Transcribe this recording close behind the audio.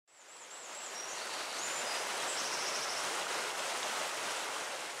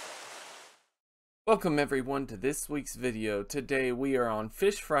Welcome everyone to this week's video. Today we are on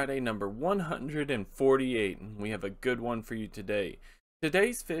Fish Friday number 148 and we have a good one for you today.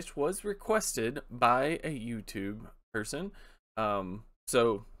 Today's fish was requested by a YouTube person.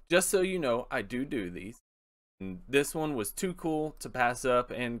 So just so you know, I do these. And this one was too cool to pass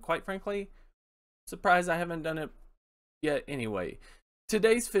up, and quite frankly, surprised I haven't done it yet anyway.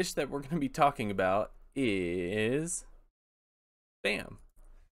 Today's fish that we're going to be talking about is bam,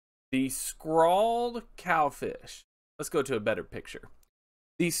 the scrawled cowfish. Let's go to a better picture.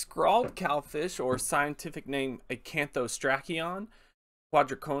 The scrawled cowfish, or scientific name Acanthostrachion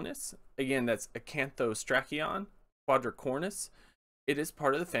quadricornis. Again, that's Acanthostrachion quadricornis. It is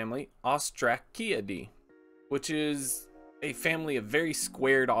part of the family Ostrachidae, which is a family of very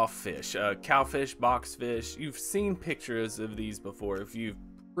squared off fish. Cowfish, boxfish. You've seen pictures of these before if you've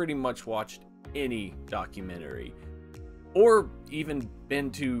pretty much watched any documentary, or even been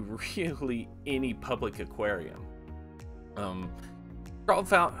to really any public aquarium.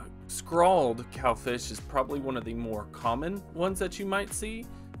 Scrawled cowfish is probably one of the more common ones that you might see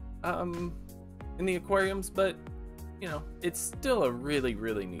in the aquariums, but you know, it's still a really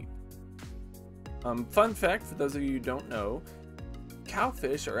neat. Fun fact for those of you who don't know,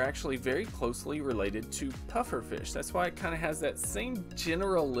 cowfish are actually very closely related to pufferfish. That's why it kind of has that same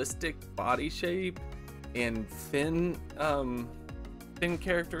generalistic body shape and fin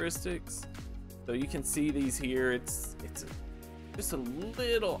characteristics. So you can see these here. It's just a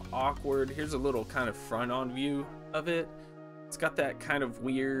little awkward. Here's a little kind of front on view of it. It's got that kind of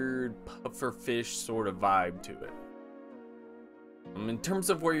weird pufferfish sort of vibe to it. In terms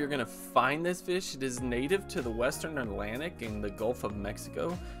of where you're going to find this fish, it is native to the Western Atlantic and the Gulf of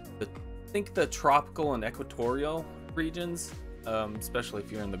Mexico. Think the tropical and equatorial regions, especially if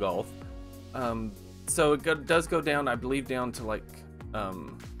you're in the Gulf. So it does go down, I believe, down to like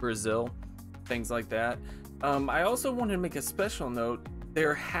Brazil, things like that. I also wanted to make a special note.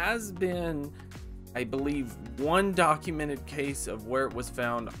 There has been, I believe, one documented case of where it was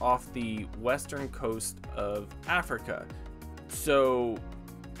found off the western coast of Africa. So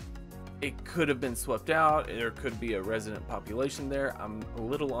it could have been swept out. There could be a resident population there. I'm a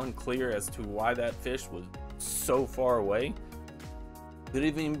little unclear as to why that fish was so far away. Could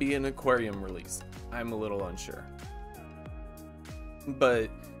even be an aquarium release. I'm a little unsure. But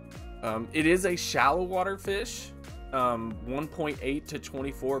it is a shallow water fish, 1.8 to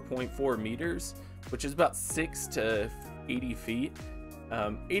 24.4 meters, which is about 6 to 80 feet.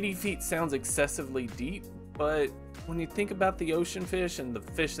 80 feet sounds excessively deep, but when you think about the ocean fish and the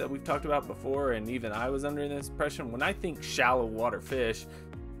fish that we've talked about before, and even I was under this impression, when I think shallow water fish,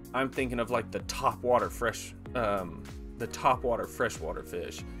 I'm thinking of like the top water freshwater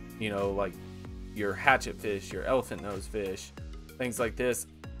fish, you know, like your hatchet fish, your elephant nose fish, things like this,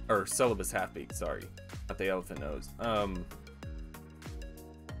 or Celebus half-beak, sorry, not the elephant nose.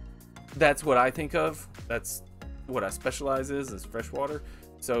 That's what I think of. That's what I specialize is freshwater.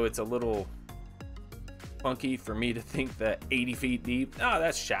 So it's a little funky for me to think that 80 feet deep,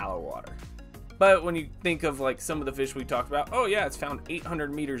 that's shallow water. But when you think of like some of the fish we talked about, oh yeah, it's found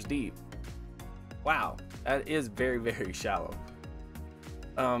 800 meters deep. Wow, that is very shallow.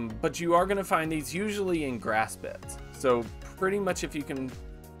 But you are going to find these usually in grass beds. So pretty much if you can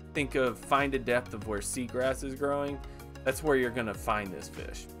think of find a depth of where seagrass is growing, that's where you're going to find this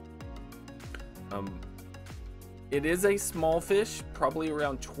fish. It is a small fish, probably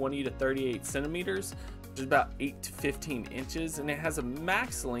around 20 to 38 centimeters, which is about 8 to 15 inches, and it has a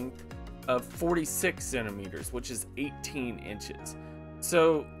max length of 46 centimeters, which is 18 inches.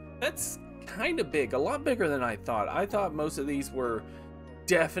 So that's kind of big, a lot bigger than I thought. I thought most of these were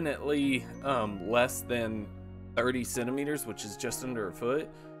definitely less than 30 centimeters, which is just under a foot.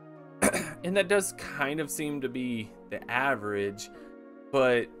 And that does kind of seem to be the average,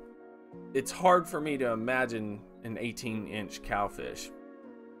 but it's hard for me to imagine an 18-inch cowfish.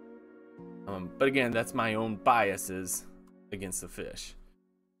 But again, that's my own biases against the fish.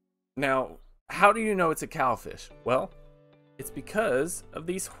 Now, how do you know it's a cowfish? Well, it's because of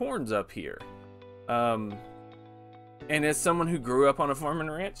these horns up here. And as someone who grew up on a farm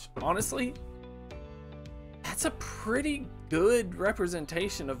and ranch, honestly, that's a pretty good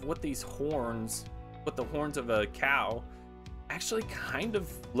representation of what these horns, what the horns of a cow actually kind of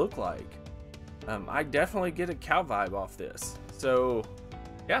look like. I definitely get a cow vibe off this. So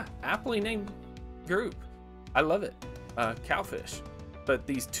yeah, aptly named group. I love it. Cowfish. But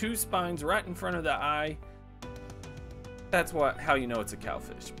these two spines right in front of the eye, that's how you know it's a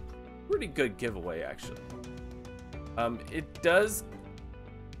cowfish. Pretty good giveaway, actually. It does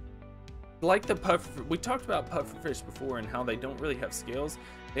like the puffer, we talked about pufferfish before and how they don't really have scales.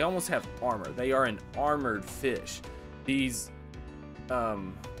 They almost have armor. They are an armored fish. These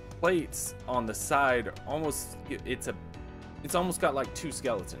plates on the side almost, it's almost got like two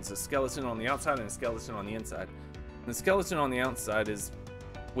skeletons, a skeleton on the outside and a skeleton on the inside. And the skeleton on the outside is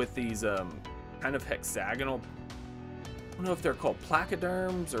with these kind of hexagonal, I don't know if they're called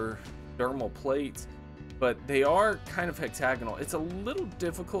placoderms or dermal plates, but they are kind of hexagonal. It's a little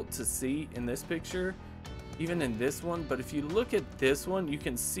difficult to see in this picture, even in this one, but if you look at this one, you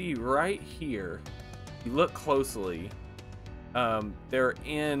can see right here, you look closely, they're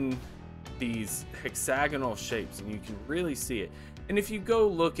in these hexagonal shapes and you can really see it. And if you go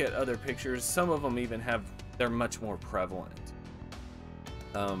look at other pictures, some of them even have, they're much more prevalent.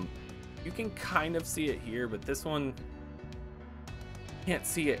 You can kind of see it here, but this one can't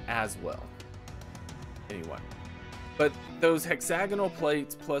see it as well. Anyway, but those hexagonal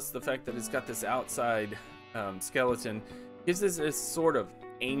plates plus the fact that it's got this outside skeleton gives this sort of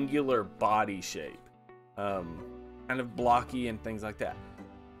angular body shape, kind of blocky and things like that.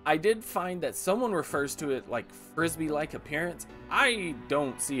 I did find that someone refers to it like frisbee-like appearance. I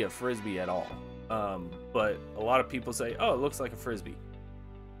don't see a frisbee at all, but a lot of people say, oh, it looks like a frisbee.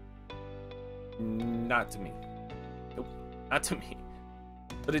 Not to me. Nope, not to me.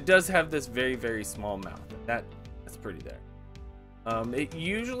 But it does have this very, very small mouth. That's pretty there. It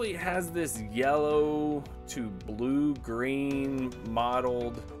usually has this yellow to blue-green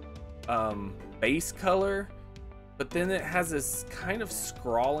mottled base color, but then it has this kind of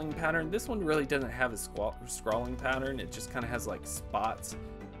scrawling pattern. This one really doesn't have a scrawling pattern. It just kind of has like spots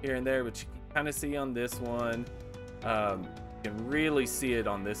here and there, but you can kind of see on this one. You can really see it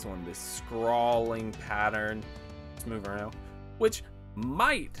on this one, this scrawling pattern. Let's move around, which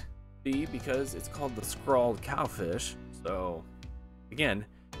might be because it's called the Scrawled Cowfish. So again,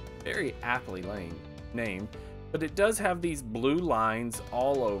 very aptly named, but it does have these blue lines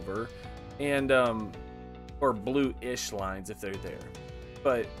all over, and or blue-ish lines if they're there.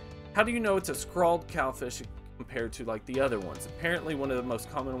 But how do you know it's a Scrawled Cowfish compared to like the other ones? Apparently one of the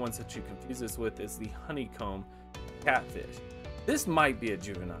most common ones that you confuse this with is the honeycomb catfish. This might be a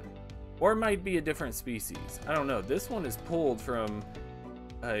juvenile, or it might be a different species. I don't know. This one is pulled from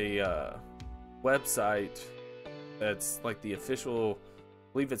a website that's like the official,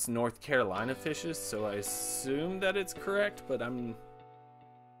 I believe it's North Carolina Fishes, so I assume that it's correct, but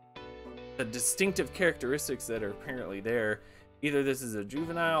the distinctive characteristics that are apparently there, either this is a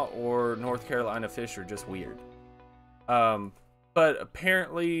juvenile or North Carolina fish are just weird. But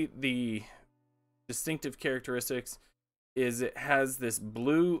apparently the distinctive characteristics is it has this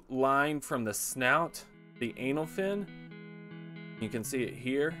blue line from the snout, the anal fin. You can see it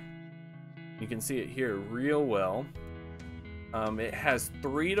here. You can see it here real well. It has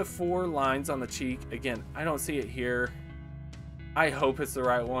 3 to 4 lines on the cheek. Again, I don't see it here. I hope it's the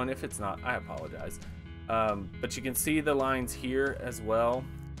right one. If it's not, I apologize. But you can see the lines here as well.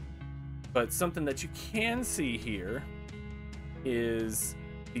 But something that you can see here is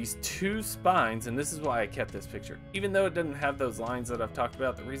these 2 spines, and this is why I kept this picture. Even though it doesn't have those lines that I've talked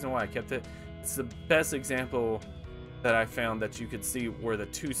about, the reason why I kept it, it's the best example that I found that you could see where the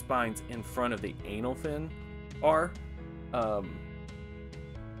 2 spines in front of the anal fin are.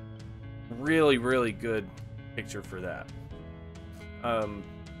 Really, really good picture for that.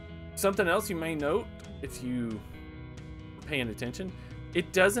 Something else you may note if you are paying attention,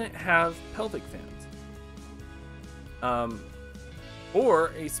 it doesn't have pelvic fins. Or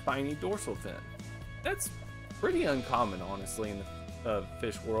a spiny dorsal fin. That's pretty uncommon, honestly, in the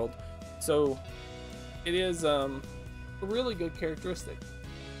fish world. So it is a really good characteristic.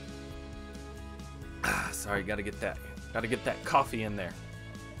 Sorry, gotta get that coffee in there.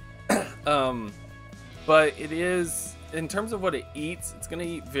 But it is, in terms of what it eats, it's gonna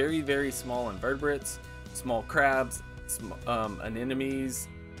eat very, very small invertebrates, small crabs, anemones,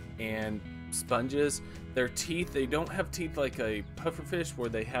 and sponges. Their teeth, they don't have teeth like a pufferfish where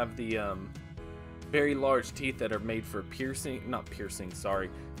they have the very large teeth that are made for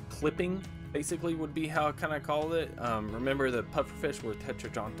clipping, basically would be how I kind of call it. Remember the pufferfish were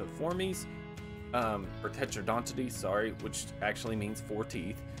Tetradontiformes, or Tetradontidae, sorry, which actually means 4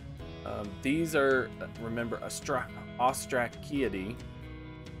 teeth. These are, remember, Ostracidae,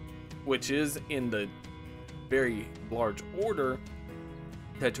 which is in the very large order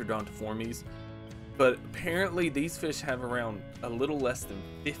Tetradontiformes. But apparently these fish have around a little less than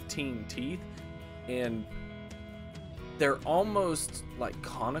 15 teeth, and they're almost like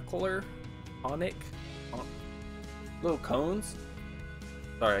conic, little cones.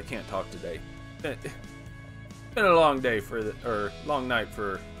 Sorry, I can't talk today. It's been a long day long night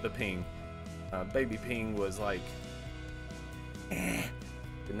for the ping. Baby Ping was like,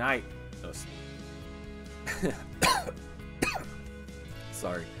 good night.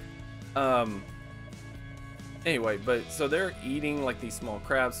 Sorry. Anyway, but so they're eating like these small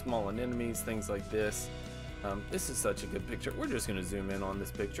crabs, small anemones, things like this. This is such a good picture. We're just gonna zoom in on this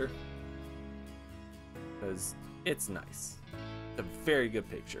picture because it's nice. It's a very good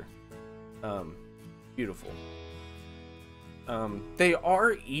picture. Beautiful. They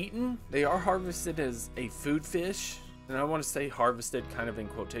are eaten. They are harvested as a food fish, and I want to say harvested kind of in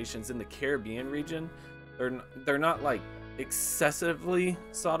quotations in the Caribbean region. They're not like excessively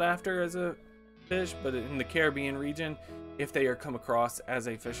sought after as a fish, but in the Caribbean region, if they are come across as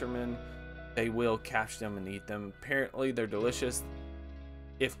a fisherman, they will catch them and eat them. Apparently they're delicious.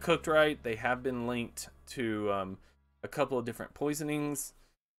 If cooked right, they have been linked to a couple of different poisonings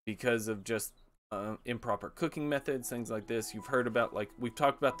because of just improper cooking methods, things like this. You've heard about, like we've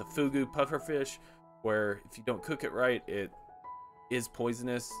talked about, the fugu pufferfish, where if you don't cook it right, it is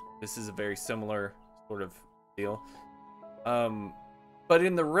poisonous. This is a very similar sort of deal. But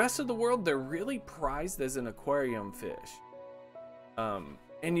in the rest of the world, they're really prized as an aquarium fish.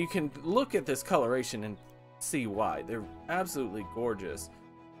 And you can look at this coloration and see why. They're absolutely gorgeous.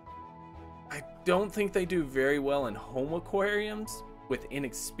 I don't think they do very well in home aquariums with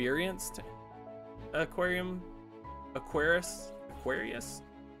inexperienced aquarius.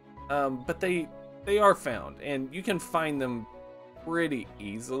 But they are found, and you can find them pretty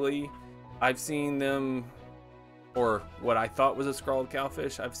easily. I've seen them, or what I thought was a scrawled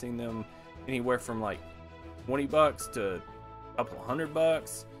cowfish, I've seen them anywhere from like $20 to a couple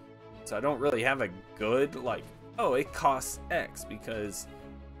 $100. So I don't really have a good like, oh, it costs X, because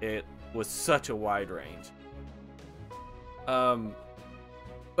it was such a wide range.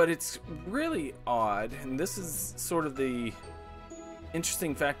 But it's really odd, and this is sort of the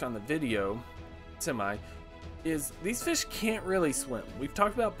interesting fact on the video, is these fish can't really swim. We've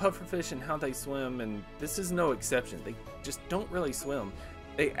talked about pufferfish and how they swim, and this is no exception. They just don't really swim.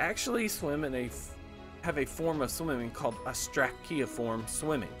 They actually swim in have a form of swimming called a strachiform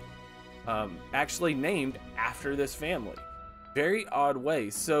swimming, actually named after this family. Very odd way.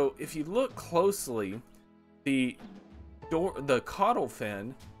 So if you look closely, the caudal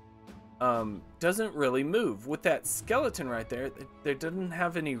fin doesn't really move. With that skeleton right there, there doesn't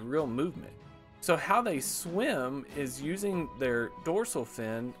have any real movement. So how they swim is using their dorsal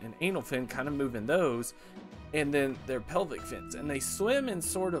fin and anal fin, kind of moving those, and then their pelvic fins. And they swim in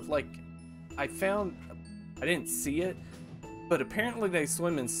sort of like, I didn't see it, but apparently they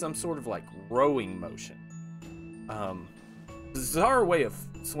swim in some sort of like rowing motion. Bizarre way of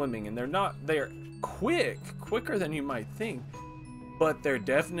swimming, and they're quicker than you might think, but they're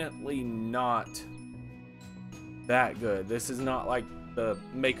definitely not that good. This is not like the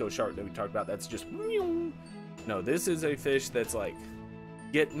mako shark that we talked about. That's just, no, this is a fish that's like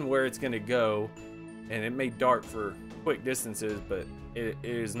getting where it's gonna go, and it may dart for quick distances, but it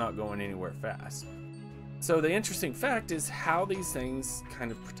is not going anywhere fast. So the interesting fact is how these things kind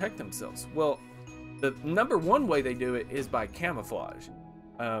of protect themselves. Well, the number one way they do it is by camouflage.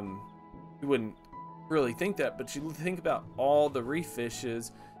 You wouldn't really think that, but you think about all the reef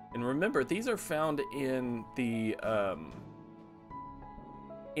fishes, and remember, these are found in the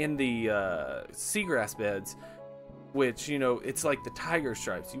seagrass beds, which, you know, it's like the tiger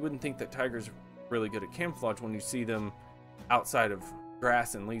stripes. You wouldn't think that tigers are really good at camouflage when you see them outside of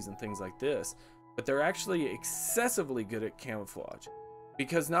grass and leaves and things like this, but they're actually excessively good at camouflage,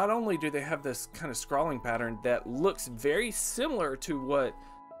 because not only do they have this kind of scrawling pattern that looks very similar to what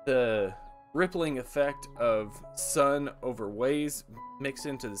the rippling effect of sun over waves mixed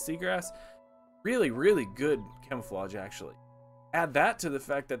into the seagrass, really good camouflage actually. Add that to the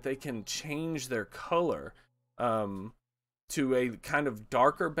fact that they can change their color to a kind of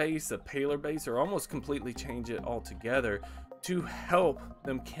darker base, a paler base, or almost completely change it altogether to help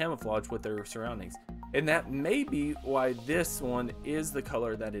them camouflage with their surroundings. And that may be why this one is the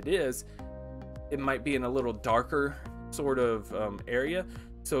color that it is. It might be in a little darker sort of area,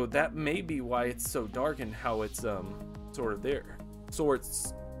 so that may be why it's so dark and how it's sort of there. So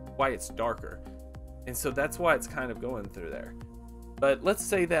it's why it's darker, and so that's why it's kind of going through there. But let's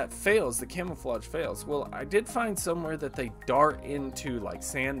say that fails, the camouflage fails. Well, I did find somewhere that they dart into like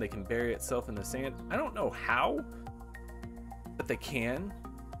sand. They can bury itself in the sand. I don't know how, but they can.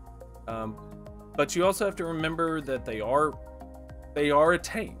 But you also have to remember that they are a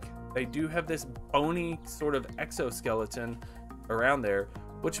tank. They do have this bony sort of exoskeleton around there,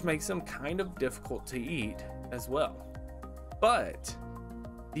 which makes them kind of difficult to eat as well. But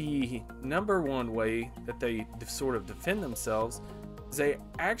the number one way that they sort of defend themselves is they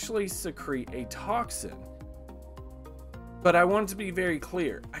actually secrete a toxin. But I want to be very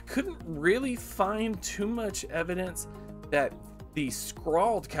clear, I couldn't really find too much evidence that the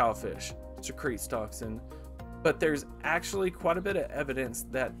scrawled cowfish secretes toxin, but there's actually quite a bit of evidence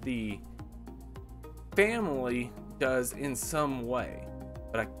that the family does in some way.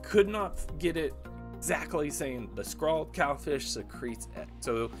 But I could not get it exactly saying the scrawled cowfish secretes it.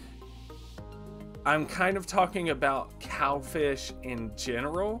 So I'm kind of talking about cowfish in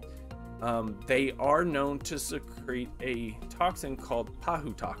general. They are known to secrete a toxin called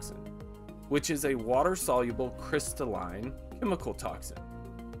pahu toxin, which is a water-soluble crystalline chemical toxin,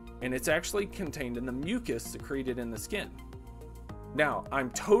 and it's actually contained in the mucus secreted in the skin. Now, I'm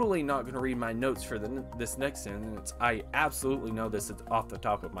totally not going to read my notes for this next sentence. I absolutely know this is off the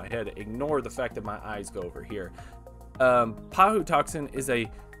top of my head. Ignore the fact that my eyes go over here. Pahu toxin is a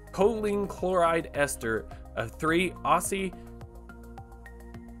choline chloride ester of 3-acetoxic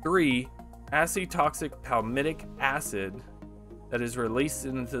palmitic acid that is released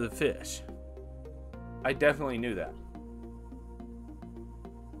into the fish. I definitely knew that.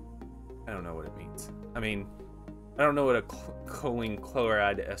 I don't know what it means. I mean, I don't know what a choline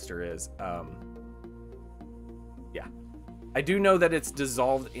chloride ester is. Yeah. I do know that it's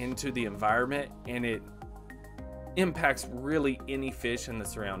dissolved into the environment and it impacts really any fish in the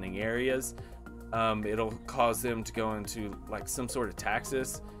surrounding areas. It'll cause them to go into like some sort of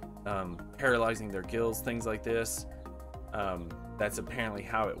taxis, paralyzing their gills, things like this. That's apparently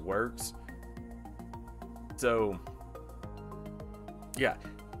how it works. So yeah,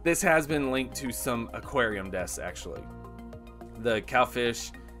 this has been linked to some aquarium deaths actually. The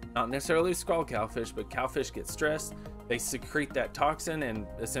cowfish, not necessarily scrawled cowfish, but cowfish get stressed, they secrete that toxin and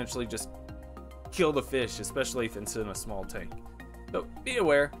essentially just kill the fish, especially if it's in a small tank. So be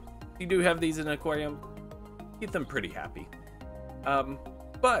aware, if you do have these in an aquarium, keep them pretty happy.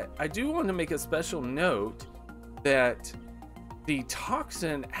 But I do want to make a special note that the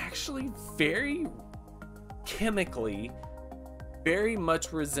toxin actually very chemically very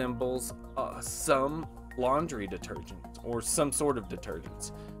much resembles some laundry detergents or some sort of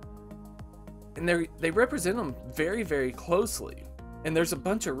detergents, and they represent them very, very closely. And there's a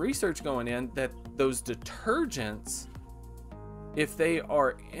bunch of research going in that those detergents, if they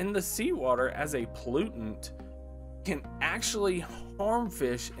are in the seawater as a pollutant, can actually harm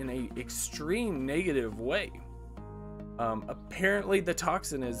fish in an extreme negative way. Apparently the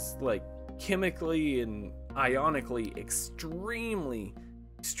toxin is like chemically and ionically extremely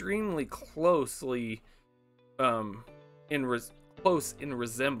closely close in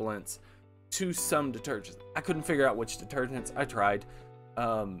resemblance to some detergents. I couldn't figure out which detergents. I tried.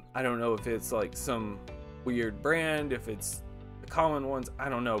 I don't know if it's like some weird brand, if it's the common ones, I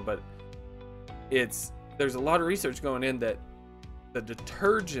don't know, but there's a lot of research going in that the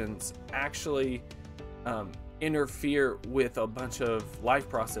detergents actually interfere with a bunch of life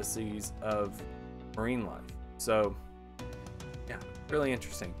processes of marine life. So yeah, really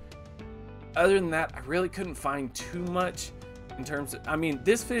interesting. Other than that, I really couldn't find too much in terms of, I mean,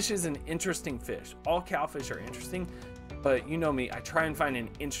 this fish is an interesting fish. All cowfish are interesting, but you know me, I try and find an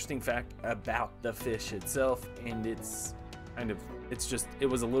interesting fact about the fish itself, and it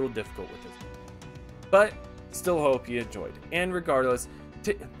was a little difficult with this, but still hope you enjoyed. And regardless,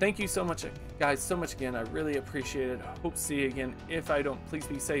 thank you so much guys, so much again. I really appreciate it. I hope to see you again. If I don't, please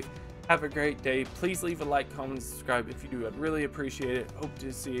be safe. Have a great day. Please leave a like, comment, and subscribe if you do. I'd really appreciate it. Hope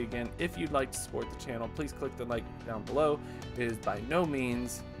to see you again. If you'd like to support the channel, please click the like down below. It is by no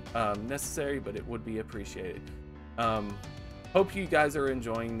means necessary, but it would be appreciated. Hope you guys are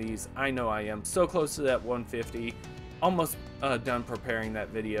enjoying these. I know I am. So close to that 150. Almost done preparing that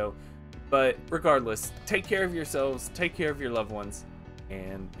video. But regardless, take care of yourselves, take care of your loved ones,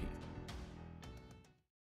 and peace.